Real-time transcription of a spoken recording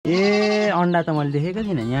अन्डा त मैले देखेको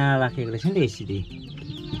थिइनँ यहाँ राखेको रहेछ नि त यसरी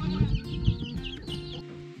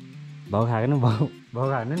भाउ खाएको नि भाउ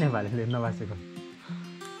खानु नेपालीले नबासेको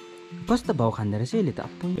कस्तो भाउ खाँदो रहेछ यसले त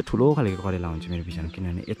यो ठुलो खालको करेला हुन्छ मेरो विचारमा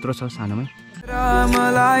किनभने यत्रो छ सानोमै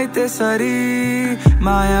मलाई त्यसरी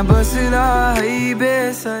माया बसला है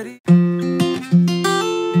बेसरी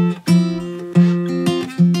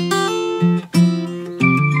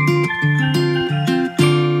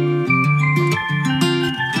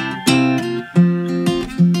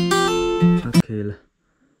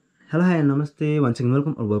हेलो हाई नमस्ते once again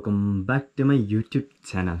welcome back to my YouTube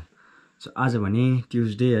channel so आज भने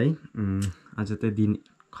ट्युजडे है आज त दिन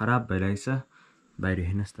खराब भइरहेछ बाहिर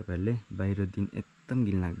हेर्नुहोस् तपाईँहरूले बाहिर दिन एकदम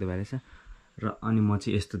घिनलाग्दो भइरहेछ र अनि म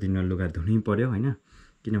चाहिँ यस्तो दिनमा लुगा धुनै पर्यो होइन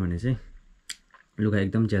किनभने चाहिँ लुगा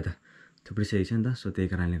एकदम ज्यादा थुप्रिसकेको छ नि त सो त्यही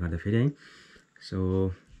कारणले गर्दा फेरि है so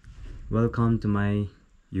welcome to my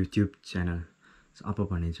YouTube channel अब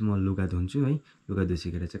भने चाहिँ म लुगा धुन्छु है लुगा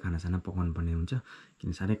धुइसकेर चाहिँ खानासाना पकाउनु पर्ने हुन्छ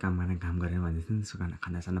किन साह्रै काम गरेर भन्दै थिएँ नि सो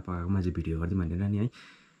खानासाना पकाएको म चाहिँ भिडियो गर्दै भनेर नि है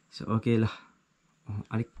सो ओके ल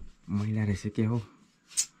अलिक मैला रहेछ के हो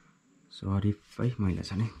सरी है मैला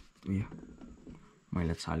छ नि उयो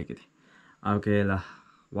मैला छ अलिकति ओके ल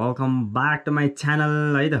welcome back to my channel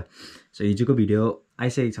है त सो हिजोको भिडियो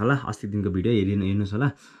आइसकेको छ होला अस्ति दिनको भिडियो हेर्नुहोस्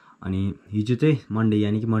होला अनि हिजो चाहिँ मन्डे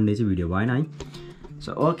यानि कि मन्डे चाहिँ भिडियो भएन है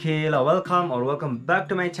सो ओके ल welcome back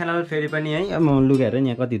to my channel फेरि पनि है म लुगाहरू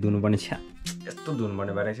यहाँ कति धुनुपर्ने छ यस्तो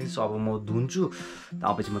धुनुपर्ने भएर चाहिँ सो अब म धुन्छु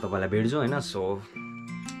त्यसपछि म तपाईँलाई भेट्छु होइन सो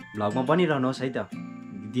भ्लगमा बनिरहनुहोस् है त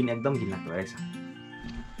दिन एकदम घिनलाग्दो रहेछ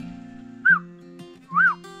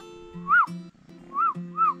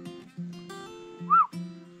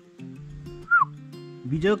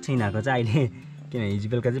बिजोग छैन आएको चाहिँ अहिले किन हिजो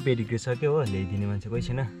बेलुका चाहिँ पेडिग्री सक्यो हो ल्याइदिने मान्छे कोही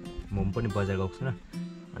छैन म पनि बजार गएको छु न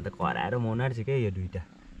अन्त कराएर मनाएर चाहिँ क्या यो दुइटा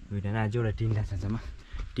न आज एउटा तिनवटा छ जम्मा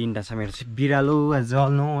तिनवटा छ मेरो चाहिँ बिरालो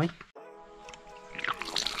जल्नु है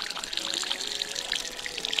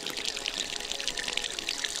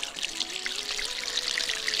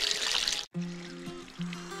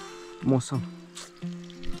मौसम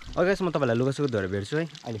अगाडि म तपाईँलाई लुगासुगा धोएर भेट्छु है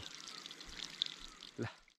अहिले ल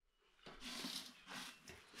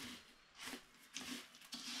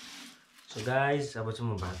सो गाइस अब चाहिँ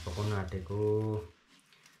म भात पकाउनु आँटेको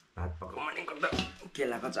भात पकाउनु भनेको त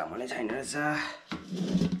केलाको चामलै छैन रहेछ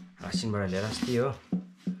रासिनबाट लिएर अस्ति हो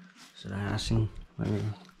सो रासिन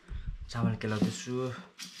चामल केलाउँदैछु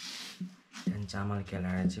त्यहाँदेखि चामल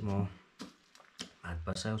केलाएर चाहिँ म भात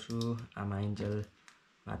बसाउँछु आमा आइन्जेल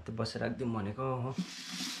भात त बसेर राखिदिउँ भनेको हो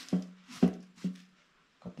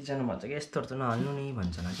कतिजना भन्छ कि यस्तोहरू त नहाल्नु नि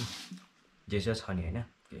भन्छ होला कि जेसो छ नि होइन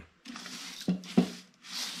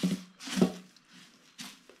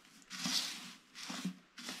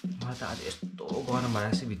मलाई त आज यस्तो गरम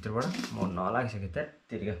भएर चाहिँ भित्रबाट म नलागिसक्यो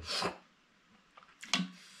त्यतिकै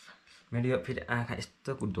मेरो यो फेरि आँखा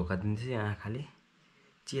यस्तो धोका दिँदैछ आँखाले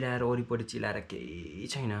चिलाएर वरिपरि चिलाएर केही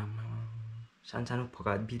छैन सानो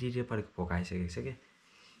फोका बिरिरे परेको फोका आइसकेको छ कि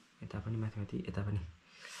यता पनि माथि यता पनि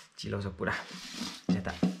चिलाउँछ पुरा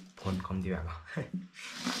यता फोन कम्ती भएको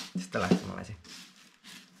त्यस्तो लाग्छ मलाई चाहिँ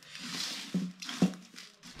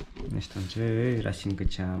यस्तो हुन्छ है रासिनको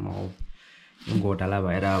चामल घोटाला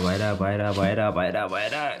भएर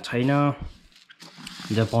छैन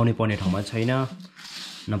जब पाउनु पर्ने ठाउँमा छैन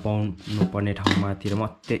नपाउनु पर्ने ठाउँमातिर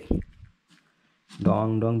मात्रै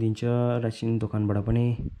डङ दिन्छ रासिन दोकानबाट पनि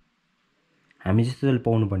हामी जस्तोले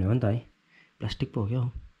पाउनु पर्ने हो नि त है प्लास्टिक पो हो क्या हो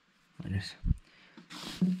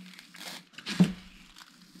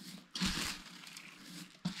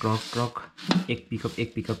ट्रक एक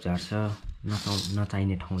पिकअप झार्छ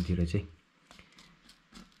नचाहिने ठाउँतिर चाहिँ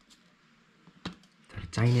तर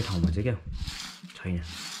चाहिने ठाउँमा चाहिँ क्या छैन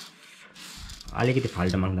अलिकति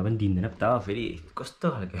फाल्टो माग्दा पनि दिँदैन त फेरि कस्तो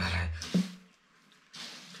खालको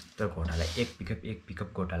त्यस्तो घोटाला एक पिकअप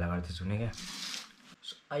घोटाला गर्दैछु नि क्या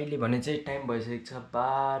अहिले भने चाहिँ टाइम भइसकेको छ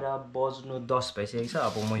 12:10 भइसकेको छ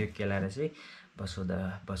अब म यो केलाएर चाहिँ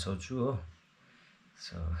बसाउँछु हो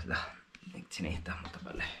सो ल एकछिन है त म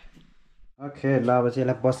तपाईँलाई ओके ल अब चाहिँ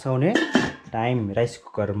यसलाई बसाउने टाइम राइस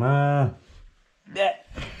कुकरमा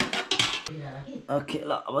ओके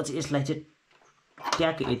ल अब चाहिँ यसलाई चाहिँ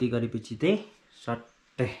ट्याक यति गरेपछि चाहिँ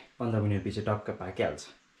सट्टै 15 मिनटपछि टक्क पाकिहाल्छ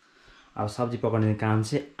अब सब्जी पकाउने काम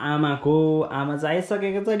चाहिँ आमा चाहिँ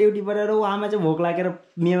आइसकेको छ ड्युटीबाट र आमा चाहिँ भोक लागेर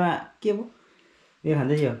मेवा के भयो यो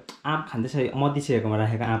खाँदैछ यो आँप खाँदैछ मतिसेकोमा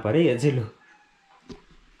राखेको आँपहरू है यो चाहिँ लु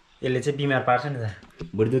यसले चाहिँ बिमार पार्छ नि त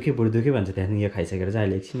भुँडी दुख्यो भन्छ त्यहाँदेखि यो खाइसकेर चाहिँ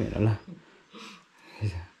अहिले एकछिन हेर ल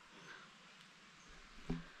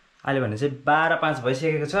अहिले भने चाहिँ 12:05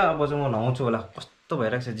 भइसकेको छ। अब चाहिँ म नुहाउँछु होला। कस्तो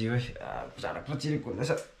भइरहेको छ जिउ झाडा चिरिक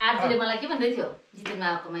हुँदैछ। आजले मलाई के भन्दै थियो जितेनमा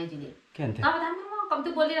कमाइदिने के भन्थ्यो तपाईँ त कम्ती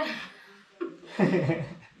बोलिरह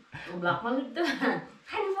ब्लगमा त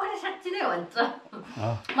खानु पर्ने साँच्ची नै भन्छ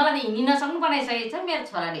मलाई त हिँड्न नसक्नु बनाइसकेको छ मेरो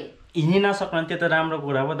छोराले हिँड्न नसक्नु त्यो त राम्रो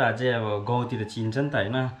कुरा हो त अझै अब गाउँतिर चिन्छ नि त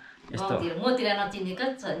होइन यस्तो मतिर नचिनेको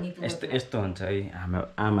छ नि यस्तो यस्तो हुन्छ है हाम्रो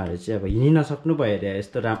आमाहरू चाहिँ अब हिँड्न नसक्नु भयो अरे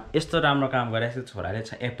यस्तो राम्रो काम गरेको छोराले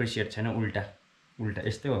एप्रिसिएट छैन उल्टा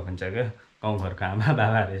यस्तै भएको हुन्छ क्या गाउँघरको आमा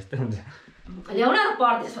बाबाहरू यस्तै हुन्छ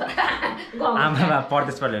आमा बाबा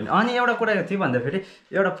परदेशबाट ल्याउने अनि एउटा कुरा थियो भन्दाखेरि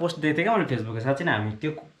एउटा पोस्ट देखेको थिएँ क्या मैले फेसबुकमा साँच्चै नै हामी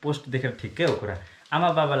त्यो पोस्ट देखेर ठिकै हो कुरा आमा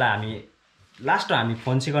बाबालाई हामी लास्ट हो हामी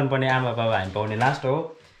फोन सिकाउनु पर्ने आमा बाबा हामी पाउने लास्ट हो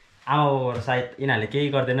आमा बाबाहरू सायद यिनीहरूले केही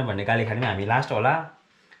गर्दैन भन्ने गाली खाने हामी लास्ट होला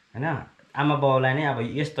होइन आमा बाबालाई नै अब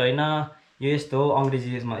यस्तो होइन यो यस्तो हो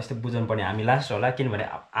अङ्ग्रेजीमा यस्तो बुझाउनु पर्ने हामी लास्ट होला किनभने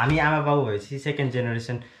हामी आमा बाबु भएपछि सेकेन्ड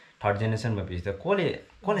जेनेरेसन थर्ड जेनेरेसन भएपछि त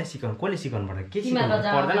कसलाई सिकाउनु पर्छ के सिकाउनु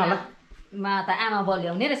पर्दैन होला त आमा बाउ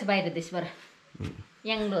ल्याउने रहेछ बाहिर देशबाट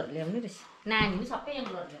याङ्लोहरू ल्याउने रहेछ नानी पनि सबै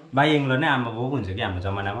याङ्लोहरू ल्याउने बा एङ्लो नै आमा बाउ हुन्छ कि हाम्रो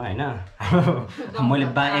जमानामा होइन मैले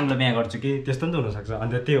बा एङ्लो बिहा गर्छु कि त्यस्तो नि त हुनसक्छ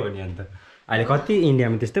अन्त त्यो हो नि अन्त अहिले कति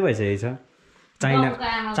इन्डियामा त्यस्तै भइसकेको छ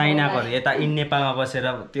चाइनाकोहरू यता नेपालमा बसेर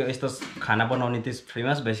त्यो यस्तो खाना बनाउने त्यो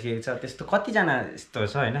फेमस भइसकेको छ त्यस्तो कतिजना यस्तो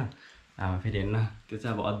छ होइन आमा फेरि हेर्न त्यो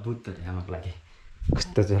चाहिँ अब अद्भुत त आमाको लागि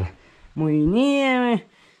कस्तो छ मैले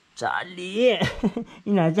चाली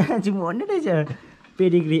यिनीहरू चाहिँ भन्ने रहेछ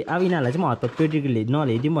पेडिग्री अब यिनीहरूलाई चाहिँ म हतपत पेडिग्री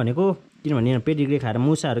नल्याइदिउँ भनेको किनभने यिनीहरू पेडिग्री खाएर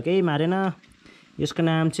मुसाहरू केही मारेन यसको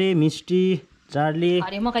नाम चाहिँ मिस्टी चार्ली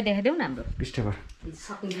मकै देखाइदेऊ न हाम्रो क्रिस्टोफर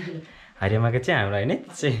हरियामाको चाहिँ हाम्रो होइन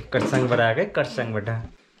चाहिँ कर्साङबाट आएको है कर्साङबाट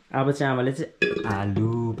अब चाहिँ आमाले चाहिँ आलु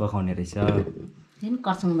पकाउने रहेछ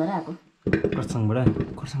कर्साङबाट आएको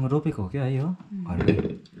कर्साङ रोपेको हो क्या है हो घरमै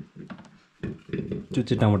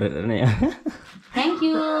चुच्चे टमाटर नै थ्याङ्क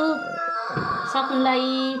यू सकुनलाई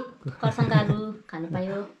कर्साङको आलु खानु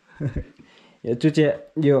पायो यो चुच्चे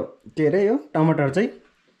यो के अरे यो टमाटर चाहिँ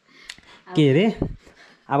के अरे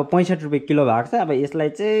अब 65 रुपियाँ किलो भएको छ अब यसलाई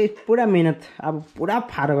चाहिँ पुरा मिहिनेत अब पुरा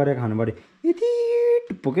फारो गरेर खानु पऱ्यो यति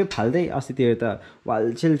टुप्पोकै फाल्दै अस्ति त्यो त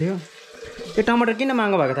वालछेल थियो त्यो टमाटर किन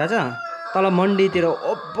महँगो भएको थाहा छ तल मन्डीतिर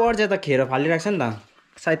ओभर चाहिँ त खेर फालिरहेको छ नि त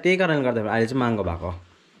सायद त्यही कारणले गर्दा अहिले चाहिँ महँगो भएको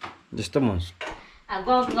जस्तो म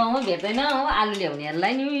गाउँमा भेट्दैन हो आलु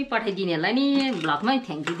ल्याउनेहरूलाई नि पठाइदिनेहरूलाई नि ब्लगमै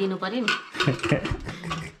थ्याङ्क यू दिनु पऱ्यो नि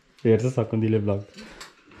हेर्छ सकुन्तीले ब्लग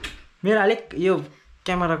मेरो अलिक यो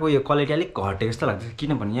क्यामेराको यो क्वालिटी अलिक घटेको जस्तो लाग्छ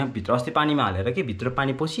किनभने यहाँ भित्र अस्ति पानीमा हालेर कि भित्र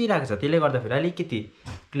पानी पसिरहेको छ त्यसले गर्दाखेरि अलिकति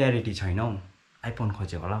क्ल्यारिटी छैन हौ आइफोन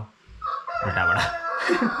खोजेको होला हौ उल्टाबाट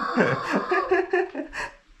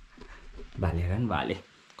भालेर नि भाले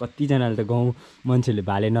कतिजनाले त गाउँ मान्छेले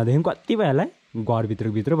भाले नदेख्नु कति भयो होला है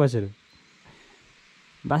घरभित्र बसेर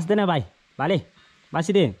बाँच्दैन भाइ भाले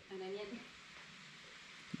बाँचिदे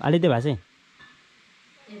भाले दे भाषे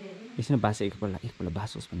एकछिन बाँसे एकपल्ट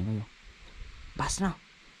बाँसोस् भनेको यो बाँच्न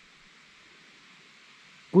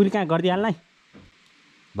कुल कहाँ गरिदिइहाल्नु है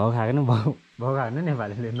भाउ खाएको नि भाउ खाएको नि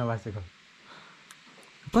भालेले नबाँचेको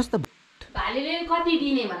कस्तो भालेले कति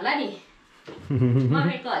दिने भन्ला नि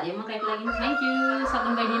मकैको हरियो मकैको लागि थ्याङ्क यू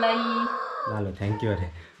सकुन बहिनीलाई ल थ्याङ्क यू अरे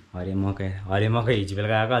हरियो मकै हिजो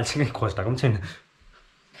बेलुका आएको अहिलेसम्म खोज्टाको पनि छैन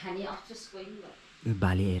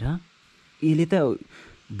भाले हेर यसले त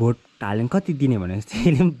भोट हाल्यो कति दिने भने जस्तो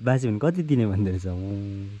यसले बाँच्यो भने कति दिने भन्दो रहेछ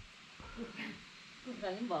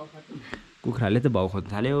कुखुराले त भाउ खोज्नु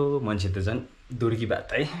थाल्यो मान्छे त झन् दुर्की बात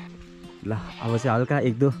है ल अब चाहिँ हल्का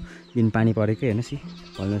 1-2 दिन पानी परेकै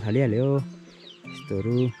हेर्नुहोस् फल्न थालिहाल्यो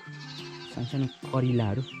यस्तोहरू सानसानो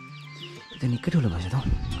करेलाहरू त निकै ठुलो भएछ त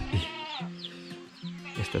ए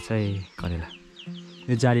यस्तो चाहिँ करेला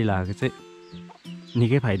यो जाली लगाएको चाहिँ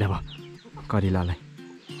निकै फाइदा भयो करेलालाई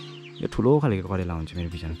यो ठुलो खालको करेला हुन्छ मेरो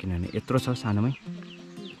बिचमा किनभने यत्रो छ सानोमै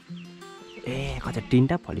ए कतै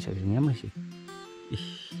 3टा फलिसकेको छ राम्रो छ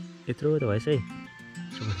यत्रो त भएछ है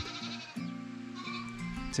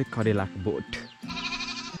चाहिँ करेलाको बोट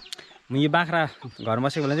म यो बाख्रा घरमा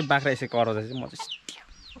बसेको बेला चाहिँ बाख्रा यसै कराउँदा चाहिँ म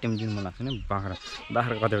चाहिँ ट्याम दिनु मन लाग्छ नि बाख्रा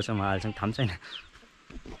कतिवटासम्म अहिलेसम्म थाहा छैन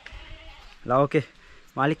ल ओके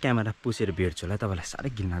म अलिक क्यामेरा पुसेर भेट्छु होला तपाईँलाई साह्रै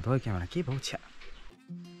घिनलाग्दो भयो क्यामेरा के भयो छ्या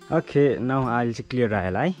ओके न अहिले चाहिँ क्लियर आयो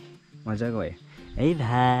होला है मजाको भयो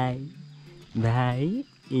है भाइ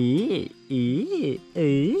ए ए ए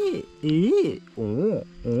ए ओ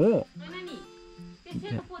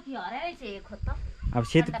अब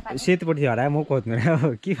सेतुपट्टि हरायो म खोज्नु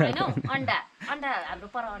अब के भयो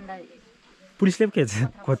पुलिसले पो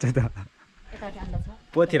खोज्छ त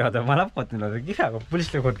पोथेर त मलाई पो खोज्नु लाग्छ के भएको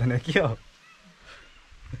पुलिसले खोज्दैन के हो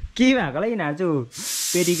के भएको होला यिनीहरू चाहिँ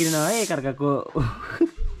पेटिगिरी न है एकअर्काको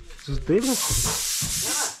सुत्दै बस्छ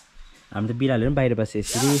हामी त बिरालो पनि बाहिर बस्छ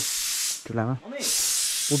यसरी ठुलामा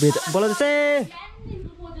उभे बोलाउँदैछ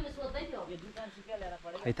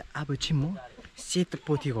खै त अब चाहिँ म सेतो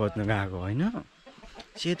पोथी खोज्नु गएको होइन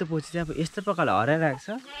सेतो पोथी चाहिँ अब यस्तो प्रकारले हराइरहेको छ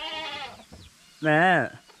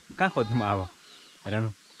कहाँ खोज्नु म अब हेर्नु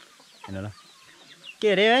हेर्नु ल के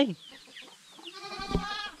अरे है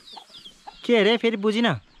के अरे फेरि बुझिन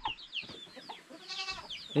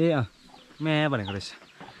ए अँ म्या भनेको रहेछ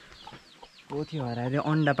पोथी हराएर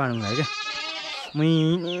अन्डा पार्नु भयो क्या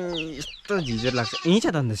यस्तो झिझो लाग्छ यहीँ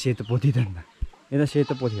छ त अन्त सेतो पोथी त अन्त यो त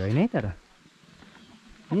सेतो पोथी होइन है तर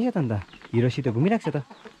यहीँ छ त अन्त हिरोसित घुमिरहेको छ त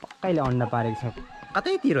पक्कैले अन्डा पारेको छ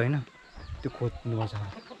कतैतिर होइन त्यो खोज्नुपर्छ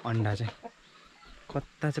अन्डा चाहिँ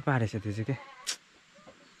कता चाहिँ पारेछ त्यो चाहिँ क्या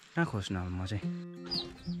कहाँ खोज्नु अब म चाहिँ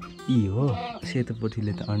यी हो सेतो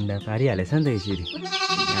पोथीले त अन्डा पारिहालेछ नि त यसरी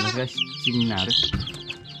हेर्नुहोस् चिन्नाहरू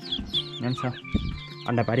यहाँ छ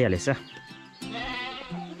अन्डा पारिहालेछ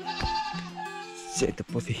सेतो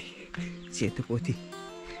पोथी सेतो पोथी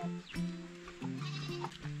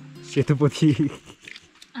सेतो पोथी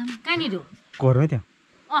कहाँनिर घरमै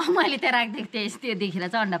त्यहाँ मैले त राखिदिएको थिएँ त्यो देखेर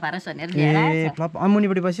चाहिँ अन्डा पारोस् भनेर ए फ्लप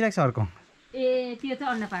मुनिपट्टि बसिरहेको छ अर्को ए त्यो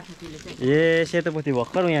चाहिँ अन्डा पार्छ त्यसले चाहिँ ए सेतो पोथी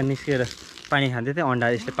भर्खर यहाँ निस्केर पानी खाँदै थियो अन्डा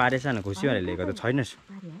यसले पारेछ न खुसी भएर लिएको त छैनस्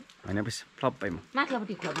होइन पछि फ्लप भयो म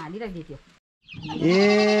माथिल्लोपट्टि खोरमा हालिराखिदिएको थियो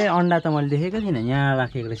ए अन्डा त मैले देखेको थिइनँ यहाँ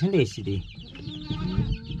राखेको रहेछ नि त यसरी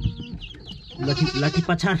लठी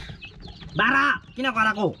पछाड बाह्र किन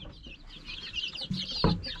कराएको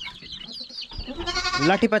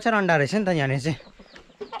लठी पछाड अन्डा रहेछ नि त यहाँनिर चाहिँ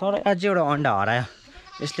तर अझै एउटा अन्डा हरायो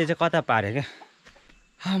यसले चाहिँ कता पार्यो क्या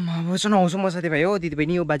अब चाहिँ नआउँछु म साथीभाइ हो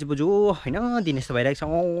दिदीबहिनी हो बाजेबोजू हो होइन दिन यस्तो भइरहेको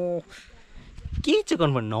छ के चाहिँ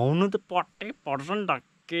गर्नुपर्ने नहुनु त पट्टै पर्छ नि त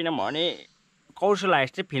किनभने कौशल आएछ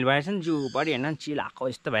चाहिँ फिल भइरहेछ नि जिउभरि होइन चिलाएको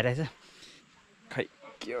यस्तो भइरहेछ खै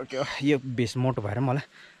के हो यो बेस मोटो भएर मलाई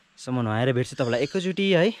सम्म नआएर भेट्छु तपाईँलाई एकैचोटि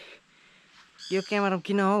है यो क्यामेरा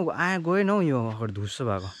किन हौ गएन हौ यो अगाडि धुस्सो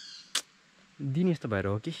भएको दिन यस्तो भएर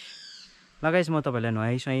हो कि लगाइस् म तपाईँलाई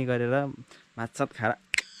नुहाइसुहाइ गरेर भातसात खाएर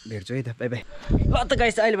भेट्छु है त बाई बाई ल त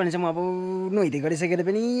गाइस अहिले भने चाहिँ म अब नुहाइदिए गरिसकेर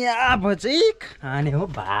पनि अब चाहिँ खाने हो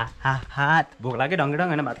भात भोक लाग्यो ढङ्गे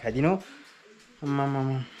ढङ्ग होइन भात खाइदिनु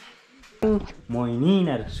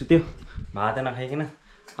महिनाहरू सुत्यो भात नखाइकन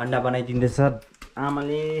अन्डा बनाइदिँदैछ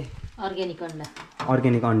आमाले अर्ग्यानिक अन्डा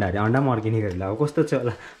अर्ग्यानिक अन्डा अरे अन्डा पनि अर्ग्यानिकहरू ल कस्तो छ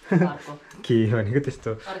होला के भनेको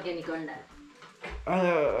त्यस्तो अर्ग्यानिक अन्डा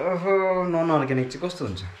नन अर्ग्यानिक चाहिँ कस्तो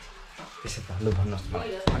हुन्छ त्यसो त लु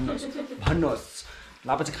भन्नुहोस् ल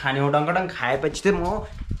पछि खाने हो डङ्गडङ खाएपछि चाहिँ म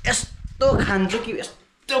यस्तो खान्छु कि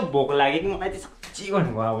यस्तो भोक लाग्यो कि मलाई चाहिँ साँच्ची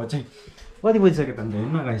भनेको अब चाहिँ कति बजिसक्यो त अन्त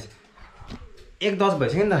हेर्नु न गाइस 1:10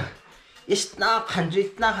 भइसक्यो नि त यस्ता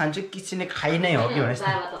खान्छु किसी ने खाइ नै हो कि भनेस्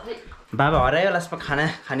बाबा हरायो लास्टमा खाना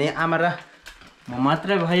खाने आमा र म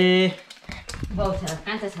मात्रै भए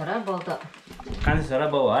कान्छा छोरा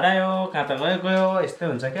बाउ हरायो कहाँ त गयो यस्तै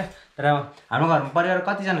हुन्छ क्या तर हाम्रो घरमा परिवार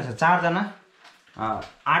कतिजना छ 4 जना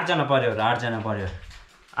 8 जना परिवार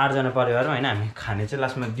 8 जना परिवारमा होइन हामी खाने चाहिँ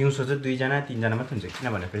लास्टमा दिउँसो चाहिँ 2 जना 3 जना मात्रै हुन्छ किन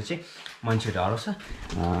भनेपछि चाहिँ मान्छेहरू हराउँछ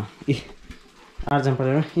 8 जना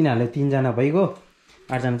परिवार यिनीहरूले 3 जना भइगयो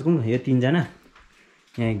 8 जना चाहिँ कुन यो 3 जना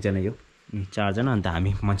यहाँ 1 जना यो 4 जना अन्त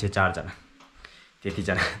हामी मान्छे 4 जना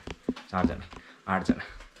त्यतिजना 4 जना 8 जना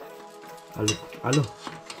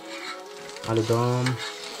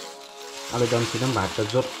आलुदम सिधम भात त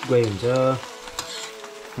जोत गयो हुन्छ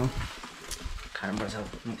खानुपर्छ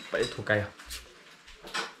पुरै थुकायो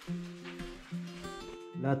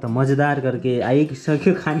ल त मजेदार करके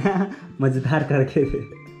आइसक्यो खाना मजेदार करके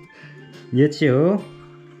यो चाहिँ हो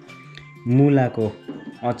मुलाको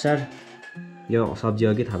अचार यो सब्जी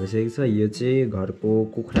अघि थाहा भइसकेको छ यो चाहिँ घरको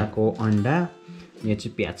कुखुराको अन्डा यो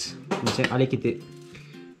चाहिँ प्याज यो चाहिँ अलिकति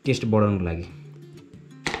टेस्ट बढाउनको लागि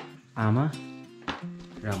आमा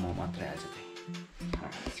र म मात्रै आज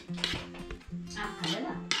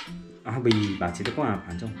भाइ भाँची त को आँप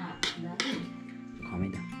खान्छौ खमै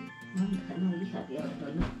त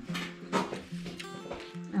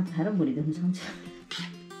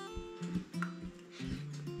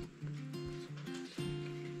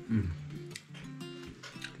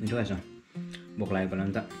मिठो भएछ भोक लागेको बेला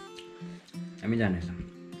नि त हामी जानेछौँ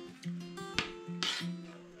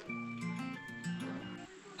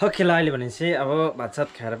ओके ल अहिले भने चाहिँ अब भातसात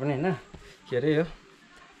खाएर पनि होइन के अरे यो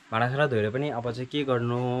भाँडासाँडा धोएर पनि अब चाहिँ के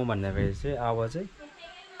गर्नु भन्दाखेरि चाहिँ अब चाहिँ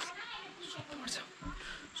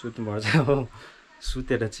सुत्नुपर्छ अब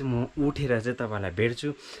सुतेर चाहिँ म उठेर चाहिँ तपाईँलाई भेट्छु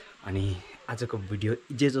अनि आजको भिडियो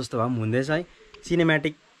जे जस्तो भए पनि हुँदैछ है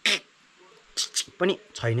सिनेमेटिक पनि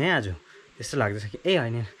छैन है आज त्यस्तो लाग्दैछ कि ए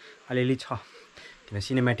होइन अलिअलि छ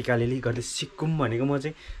सिनेमेटिक अलिअलि गर्दै सिकौँ भनेको म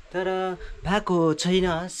चाहिँ, तर भएको छैन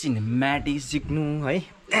सिनेमेटिक सिक्नु है।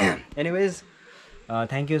 Anyways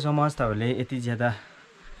thank you so much, तपाईँहरूले यति ज्यादा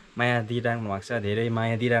माया दिइराख्नु भएको छ, धेरै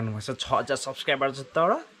माया दिइराख्नु भएको छ। 6000 सब्सक्राइबर छ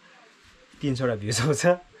तर 300वटा भ्युज आउँछ,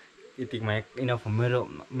 यतिको माया इनफ हो।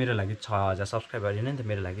 मेरो लागि 6000 सब्सक्राइबर होइन नि त,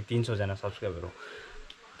 मेरो लागि 300जना सब्सक्राइबर हो।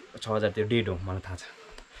 6000 त्यो डेट हो, मलाई थाहा छ।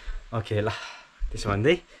 ओके ल, त्यसो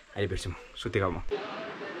भन्दै अहिले भेट्छु म, सुतेको म।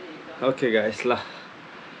 ओके गाइस, ल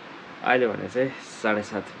अहिले भने चाहिँ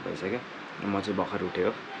 7:30 भइसक्यो। म चाहिँ भर्खर उठेँ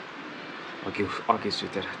हो, अघि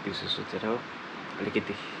सुतेर दिउँसो सुतेर हो।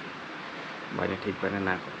 अलिकति भएन, ठिक भएन,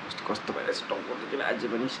 नाक कस्तो भइरहेछ, टाउकोदेखि अझै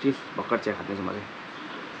पनि स्टिल। भर्खर चिया खाँदैछु म चाहिँ।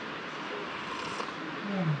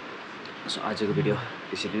 सो आजको भिडियो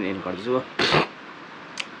यसरी नै एन्ड गर्दैछु हो।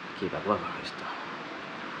 के भएको यस्तो।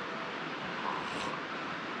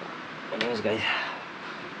 Anyways guys,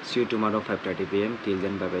 see you tomorrow 5:30 PM. Till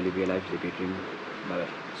then, bye bye. Live your life, live your dream. Bye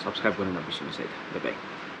bye. Subscribe गर्नु नबिर्सिनुहोस् है त। Bye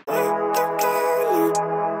bye.